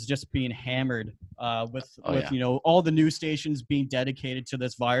 everyone's just being hammered with all the news stations being dedicated to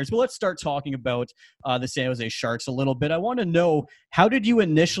this virus. But let's start talking about the San Jose Sharks a little bit. I want to know, how did you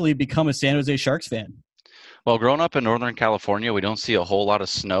initially become a San Jose Sharks fan? Well, growing up in Northern California, we don't see a whole lot of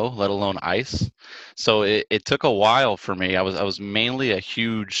snow, let alone ice. So it took a while for me. I was mainly a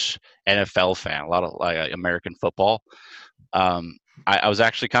huge NFL fan, a lot of like American football. I was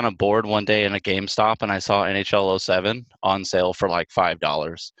actually kind of bored one day in a GameStop, and I saw NHL 07 on sale for like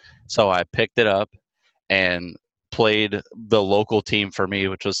 $5. So I picked it up and played the local team for me,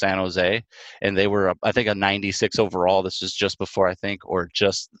 which was San Jose, and they were, I think, a 96 overall. This was just before, I think, or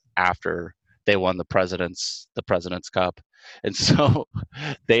just after they won the President's Cup. And so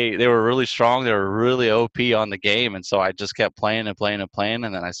they were really strong. They were really OP on the game. And so I just kept playing. And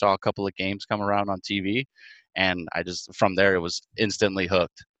then I saw a couple of games come around on TV. And I just, from there, it was instantly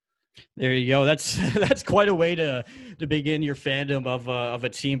hooked. There you go. That's quite a way to begin your fandom of a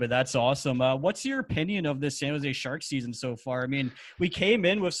team, but that's awesome. What's your opinion of this San Jose Sharks season so far? I mean, we came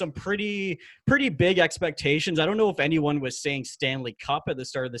in with some pretty big expectations. I don't know if anyone was saying Stanley Cup at the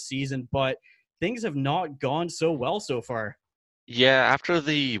start of the season, but things have not gone so well so far. Yeah, after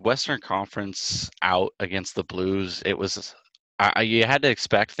the Western Conference out against the Blues, it was you had to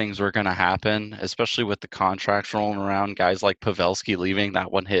expect things were going to happen, especially with the contracts rolling around. Guys like Pavelski leaving,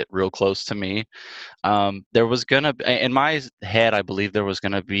 that one hit real close to me. There was gonna, in my head, I believe there was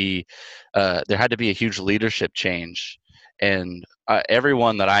gonna be, there had to be a huge leadership change, and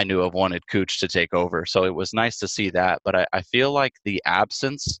everyone that I knew of wanted Cooch to take over. So it was nice to see that. But I feel like the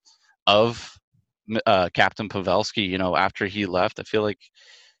absence of Captain Pavelski, after he left, I feel like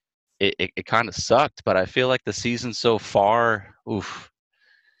it kind of sucked. But I feel like the season so far, oof.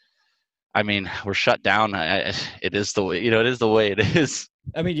 I mean, we're shut down. It is the way, it is the way it is.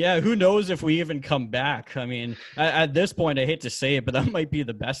 I mean, yeah, who knows if we even come back? I mean, at this point, I hate to say it, but that might be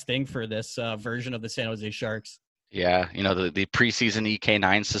the best thing for this version of the San Jose Sharks. Yeah, the preseason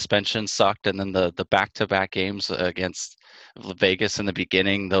EK9 suspension sucked, and then the back-to-back games against Vegas in the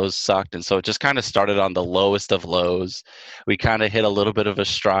beginning, those sucked, and so it just kind of started on the lowest of lows. We kind of hit a little bit of a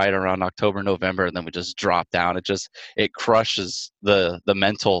stride around October, November, and then we just dropped down. It crushes the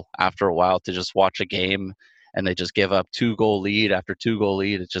mental after a while to just watch a game, and they just give up 2-goal lead after 2-goal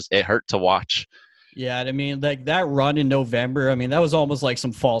lead. It hurt to watch. Yeah, I mean, like that run in November, I mean, that was almost like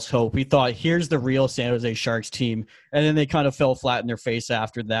some false hope. We thought, here's the real San Jose Sharks team, and then they kind of fell flat in their face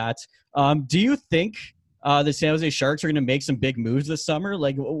after that. Do you think the San Jose Sharks are going to make some big moves this summer?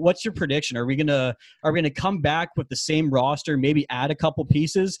 Like, what's your prediction? Are we gonna come back with the same roster, maybe add a couple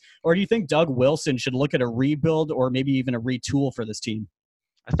pieces, or do you think Doug Wilson should look at a rebuild or maybe even a retool for this team?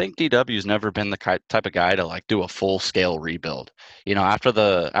 I think DW's never been the type of guy to like do a full scale rebuild. After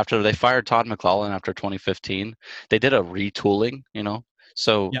they fired Todd McLellan after 2015, they did a retooling.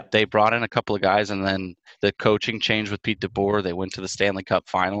 So Yep. they brought in a couple of guys, and then the coaching changed with Pete DeBoer. They went to the Stanley Cup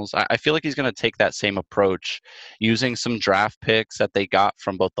Finals. I feel like he's going to take that same approach, using some draft picks that they got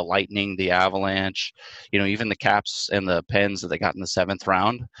from both the Lightning, the Avalanche, even the Caps and the Pens that they got in the 7th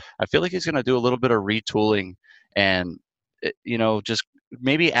round. I feel like he's going to do a little bit of retooling and just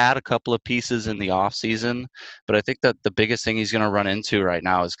maybe add a couple of pieces in the off season. But I think that the biggest thing he's going to run into right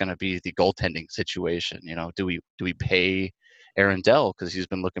now is going to be the goaltending situation. Do we pay Aaron Dell because he's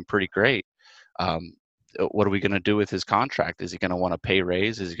been looking pretty great? What are we going to do with his contract? Is he going to want to pay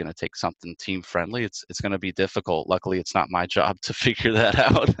raise? Is he going to take something team friendly? It's going to be difficult. Luckily, it's not my job to figure that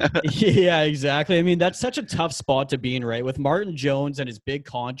out. Yeah, exactly. I mean, that's such a tough spot to be in, right? With Martin Jones and his big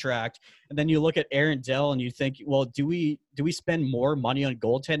contract, and then you look at Aaron Dell and you think, well, do we spend more money on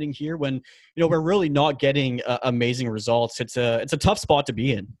goaltending here when we're really not getting amazing results? It's a tough spot to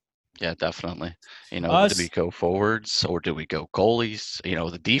be in. Yeah, definitely. Do we go forwards or do we go goalies?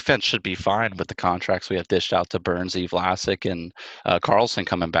 The defense should be fine with the contracts we have dished out to Burns, Vlasic, and Carlson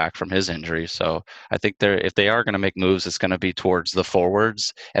coming back from his injury. So I think if they are going to make moves, it's going to be towards the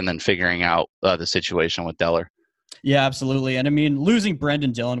forwards and then figuring out the situation with Deller. Yeah, absolutely. And I mean, losing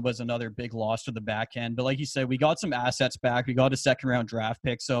Brendan Dillon was another big loss to the back end. But like you said, we got some assets back. We got a 2nd-round draft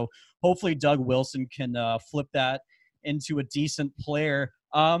pick. So hopefully Doug Wilson can flip that into a decent player.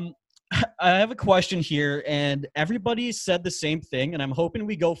 I have a question here, and everybody said the same thing, and I'm hoping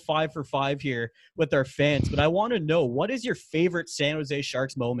we go 5 for 5 here with our fans. But I want to know, what is your favorite San Jose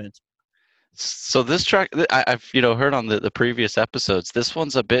Sharks moment? So this track, I've heard on the previous episodes, this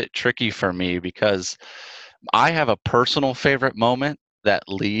one's a bit tricky for me because I have a personal favorite moment that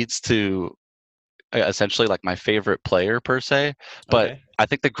leads to essentially like my favorite player per se. But Okay. I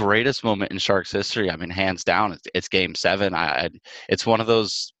think the greatest moment in Sharks history, I mean, hands down, it's Game 7. It's one of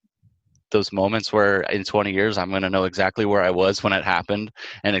those moments where in 20 years I'm going to know exactly where I was when it happened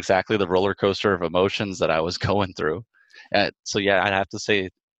and exactly the roller coaster of emotions that I was going through. So yeah, I'd have to say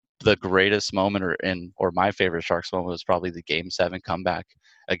the greatest moment or my favorite Sharks moment was probably the Game 7 comeback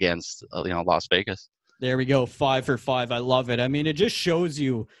against Las Vegas. There we go. 5 for 5. I love it. I mean, it just shows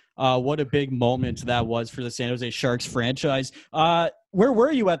you what a big moment that was for the San Jose Sharks franchise. Where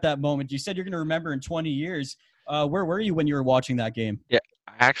were you at that moment? You said you're going to remember in 20 years. Where were you when you were watching that game? Yeah,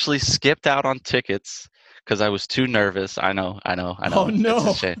 I actually skipped out on tickets because I was too nervous. I know. Oh, no. It's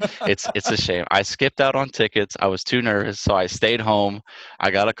a shame. It's a shame. I skipped out on tickets. I was too nervous, so I stayed home. I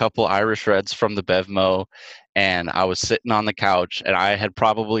got a couple Irish Reds from the Bevmo, and I was sitting on the couch, and I had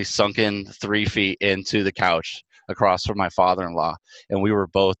probably sunken 3 feet into the couch across from my father-in-law, and we were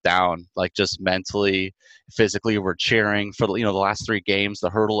both down, like just mentally, physically. We're cheering for the last 3 games, the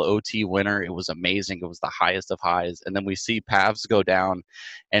hurdle OT winner. It was amazing. It was the highest of highs, and then we see Pavs go down,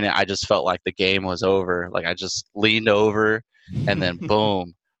 and I just felt like the game was over. Like I just leaned over, and then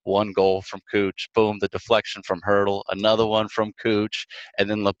boom, one goal from Cooch, boom, the deflection from Hurdle, another one from Cooch, and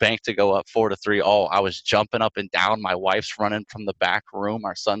then LeBanc to go up 4-3. Oh, I was jumping up and down. My wife's running from the back room.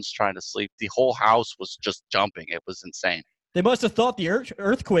 Our son's trying to sleep. The whole house was just jumping. It was insane. They must have thought the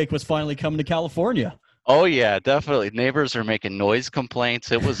earthquake was finally coming to California. Oh yeah, definitely. Neighbors are making noise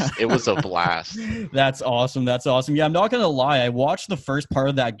complaints. It was a blast. That's awesome. That's awesome. Yeah, I'm not gonna lie. I watched the first part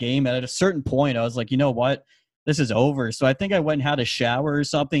of that game, and at a certain point, I was like, you know what? This is over. So I think I went and had a shower or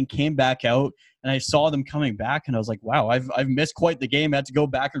something, came back out, and I saw them coming back, and I was like, wow, I've missed quite the game. I had to go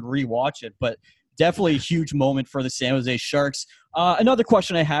back and rewatch it, but definitely a huge moment for the San Jose Sharks. Another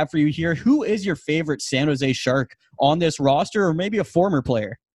question I have for you here: who is your favorite San Jose Shark on this roster, or maybe a former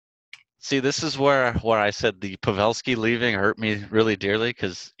player? See, this is where I said the Pavelski leaving hurt me really dearly,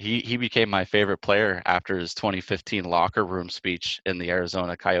 because he became my favorite player after his 2015 locker room speech in the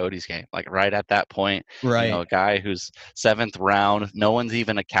Arizona Coyotes game. Like right at that point, Right. you know, a guy who's 7th round, no one's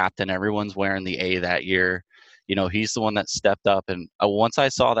even a captain, everyone's wearing the A that year. You know, he's the one that stepped up. And once I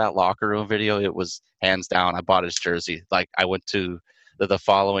saw that locker room video, it was hands down. I bought his jersey. Like I went to the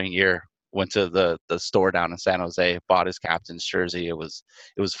following year. Went to the store down in San Jose, bought his captain's jersey. It was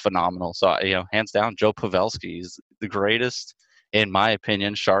phenomenal. So, you know, hands down, Joe Pavelski is the greatest, in my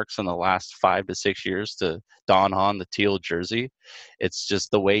opinion, Sharks in the last 5 to 6 years to don on the teal jersey. It's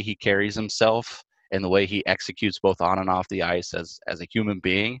just the way he carries himself and the way he executes both on and off the ice as a human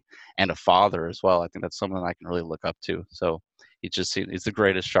being and a father as well. I think that's something I can really look up to. So he's the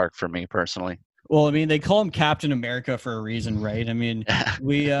greatest Shark for me personally. Well, I mean, they call him Captain America for a reason, right? I mean,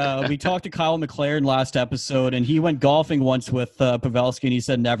 we talked to Kyle McLaren last episode, and he went golfing once with Pavelski, and he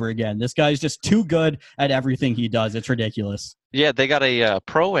said never again. This guy's just too good at everything he does. It's ridiculous. Yeah, they got a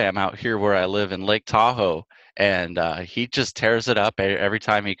pro-am out here where I live in Lake Tahoe, and he just tears it up every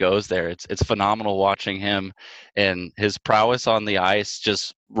time he goes there. It's phenomenal watching him, and his prowess on the ice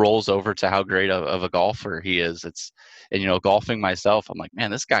just rolls over to how great of a golfer he is. And you know, golfing myself, I'm like,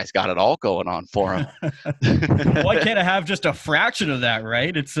 man, this guy's got it all going on for him. Why can't I have just a fraction of that,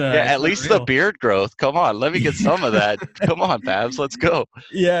 right? It's at least the beard growth. Come on, let me get some of that. Come on, Babs, let's go.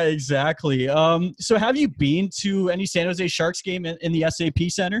 Yeah, exactly. So have you been to any San Jose Sharks game in the SAP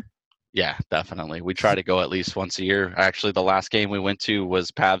Center? Yeah, definitely. We try to go at least once a year. Actually, the last game we went to was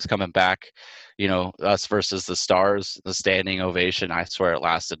Pavs coming back, you know, us versus the Stars, the standing ovation. I swear it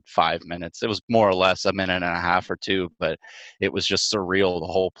lasted 5 minutes. It was more or less a minute and a half or two, but it was just surreal.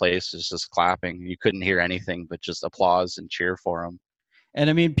 The whole place was just clapping. You couldn't hear anything but just applause and cheer for them. And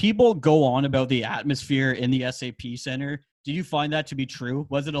I mean, people go on about the atmosphere in the SAP Center. Do you find that to be true?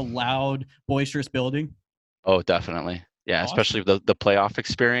 Was it a loud, boisterous building? Oh, definitely. Yeah, Awesome. especially the playoff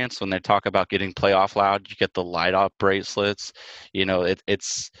experience. When they talk about getting playoff loud, you get the light up bracelets. You know,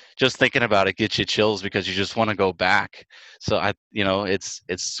 it's just thinking about it gets you chills because you just want to go back. So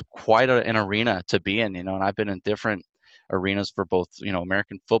it's quite an arena to be in. You know, and I've been in different arenas for both, you know,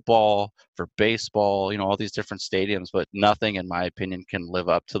 American football, for baseball, you know, all these different stadiums, but nothing, in my opinion, can live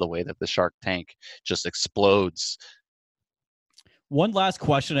up to the way that the Shark Tank just explodes. One last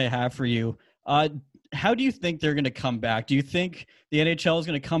question I have for you. How do you think they're going to come back? Do you think the NHL is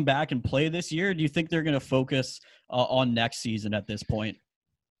going to come back and play this year? Or do you think they're going to focus on next season at this point?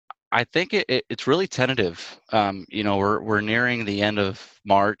 I think it's really tentative. You know, we're nearing the end of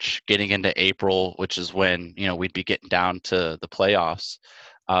March, getting into April, which is when, you know, we'd be getting down to the playoffs.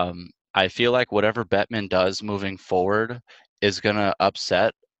 I feel like whatever Bettman does moving forward is going to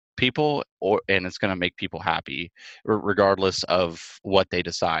upset people, and it's going to make people happy, regardless of what they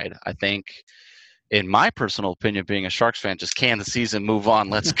decide. I think, in my personal opinion, being a Sharks fan, just can the season, move on.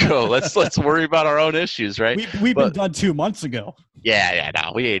 Let's go. Let's worry about our own issues, right? We've been done 2 months ago. Yeah,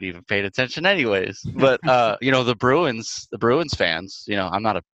 no, we ain't even paid attention anyways. But you know, the Bruins fans, you know, I'm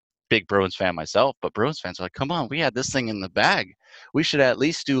not a big Bruins fan myself, but Bruins fans are like, come on, we had this thing in the bag. We should at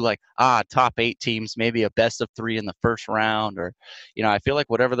least do like top 8 teams, maybe a best of 3 in the first round, or, you know, I feel like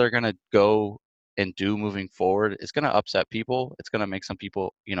whatever they're gonna go and do moving forward, it's going to upset people. It's going to make some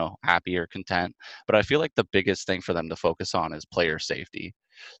people, you know, happy or content. But I feel like the biggest thing for them to focus on is player safety.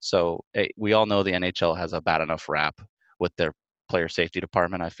 So we all know the NHL has a bad enough rap with their player safety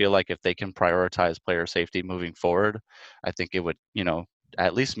department. I feel like if they can prioritize player safety moving forward, I think it would, you know,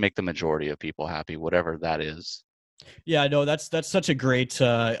 at least make the majority of people happy, whatever that is. Yeah, no, that's such a great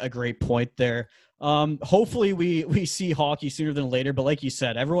point there. Hopefully we see hockey sooner than later, but like you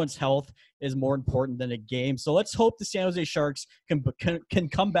said, everyone's health is more important than a game. So let's hope the San Jose Sharks can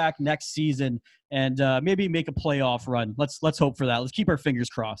come back next season and maybe make a playoff run. Let's hope for that. Let's keep our fingers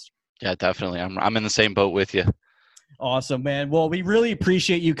crossed. Yeah, definitely. I'm in the same boat with you. Awesome, man. Well, we really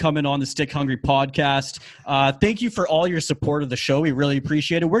appreciate you coming on the Stick Hungry podcast. Thank you for all your support of the show. We really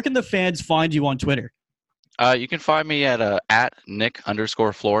appreciate it. Where can the fans find you on Twitter? You can find me at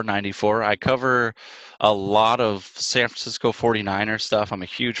Nick_Floor94. I cover a lot of San Francisco 49ers stuff. I'm a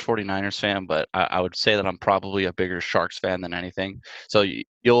huge 49ers fan, but I would say that I'm probably a bigger Sharks fan than anything. So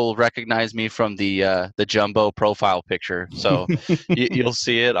you'll recognize me from the jumbo profile picture. So you'll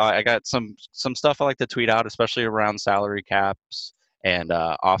see it. I got some stuff I like to tweet out, especially around salary caps and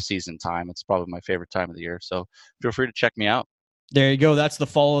off-season time. It's probably my favorite time of the year. So feel free to check me out. There you go. That's the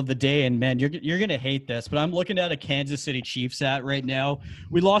follow of the day. And man, you're going to hate this, but I'm looking at a Kansas City Chiefs hat right now.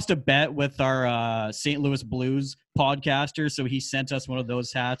 We lost a bet with our St. Louis Blues podcaster, so he sent us one of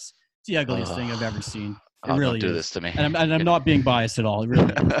those hats. It's the ugliest thing I've ever seen. It really don't do is. this to me. And I'm not being biased at all. It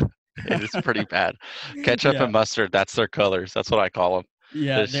really is. It is pretty bad. Ketchup and mustard, that's their colors. That's what I call them.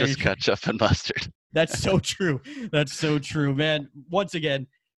 Yeah, it's just ketchup and mustard. That's so true. That's so true, man. Once again,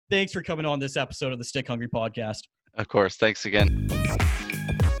 thanks for coming on this episode of the Stick Hungry podcast. Of course. Thanks again.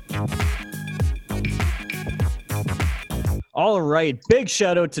 All right. Big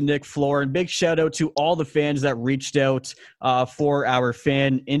shout out to Nick Floor and big shout out to all the fans that reached out for our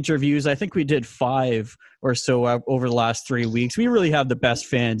fan interviews. I think we did 5 or so over the last 3 weeks. We really have the best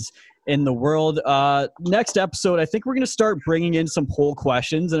fans in the world. Next episode, I think we're going to start bringing in some poll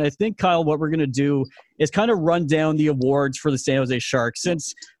questions. And I think, Kyle, what we're going to do is kind of run down the awards for the San Jose Sharks,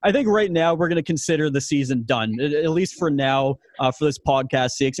 since I think right now we're going to consider the season done, at least for now, for this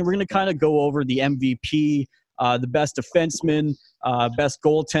podcast's sake. And we're going to kind of go over the MVP, the best defenseman, best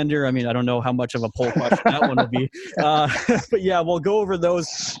goaltender. I mean, I don't know how much of a poll question that one will be. But yeah, we'll go over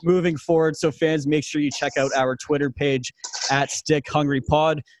those moving forward. So fans, make sure you check out our Twitter page at Stick Hungry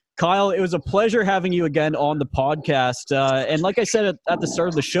Pod. Kyle, it was a pleasure having you again on the podcast. And like I said at the start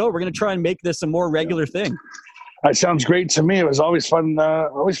of the show, we're going to try and make this a more regular thing. That sounds great to me. It was always fun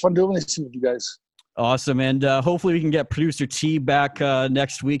doing this with you guys. Awesome. And hopefully we can get producer T back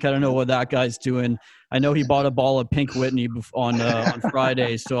next week. I don't know what that guy's doing. I know he bought a ball of Pink Whitney on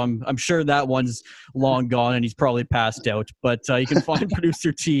Friday, so I'm sure that one's long gone and he's probably passed out. But you can find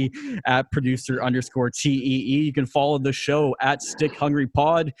producer T at producer_TEE. You can follow the show at Stick Hungry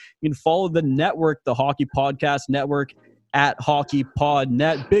Pod. You can follow the network, the Hockey Podcast Network, at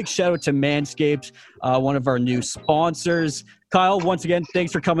HockeyPodNet. Big shout out to Manscaped, one of our new sponsors. Kyle, once again,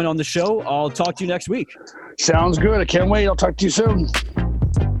 thanks for coming on the show. I'll talk to you next week. Sounds good. I can't wait. I'll talk to you soon.